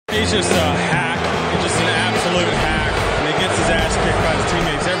He's just a hack. He's just an absolute hack. And he gets his ass kicked by his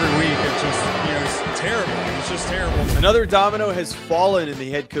teammates every week. It's just, it's terrible. It's just terrible. Another domino has fallen in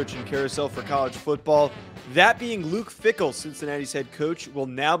the head coaching carousel for college football. That being Luke Fickell, Cincinnati's head coach, will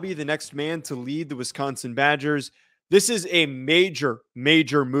now be the next man to lead the Wisconsin Badgers. This is a major,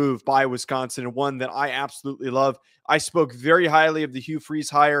 major move by Wisconsin, and one that I absolutely love. I spoke very highly of the Hugh Freeze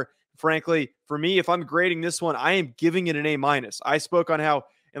hire. Frankly, for me, if I'm grading this one, I am giving it an A-. I spoke on how,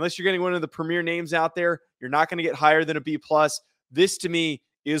 unless you're getting one of the premier names out there, you're not going to get higher than a B+. This, to me,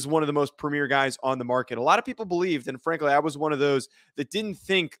 is one of the most premier guys on the market. A lot of people believed, and frankly, I was one of those that didn't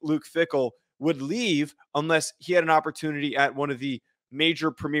think Luke Fickell would leave unless he had an opportunity at one of the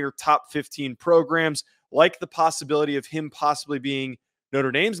major premier top 15 programs, like the possibility of him possibly being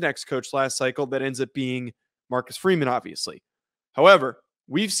Notre Dame's next coach last cycle that ends up being Marcus Freeman, obviously. However,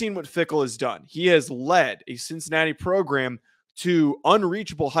 we've seen what Fickell has done. He has led a Cincinnati program to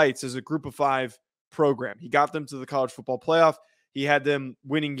unreachable heights as a group of 5 program. He got them to the college football playoff. He had them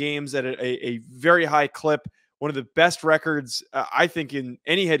winning games at a very high clip, one of the best records, I think, in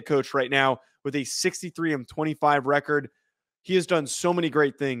any head coach right now, with a 63-25 record. He has done so many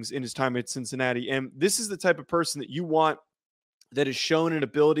great things in his time at Cincinnati, and this is the type of person that you want that has shown an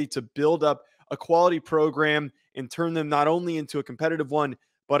ability to build up a quality program and turn them not only into a competitive one,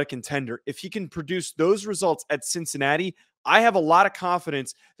 but a contender. If he can produce those results at Cincinnati, I have a lot of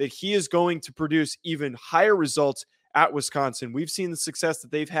confidence that he is going to produce even higher results at Wisconsin. We've seen the success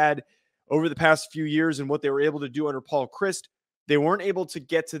that they've had over the past few years and what they were able to do under Paul Chryst. They weren't able to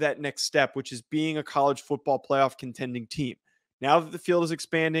get to that next step, which is being a college football playoff contending team. Now that the field is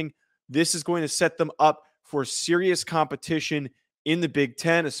expanding, this is going to set them up for serious competition in the Big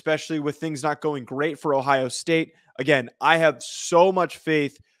Ten, especially with things not going great for Ohio State. Again, I have so much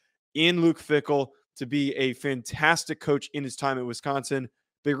faith in Luke Fickell to be a fantastic coach in his time at Wisconsin.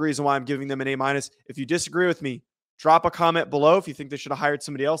 Big reason why I'm giving them an A-. If you disagree with me, drop a comment below. If you think they should have hired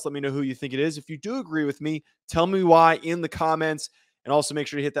somebody else, let me know who you think it is. If you do agree with me, tell me why in the comments. And also make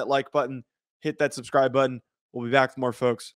sure to hit that like button, hit that subscribe button. We'll be back with more, folks.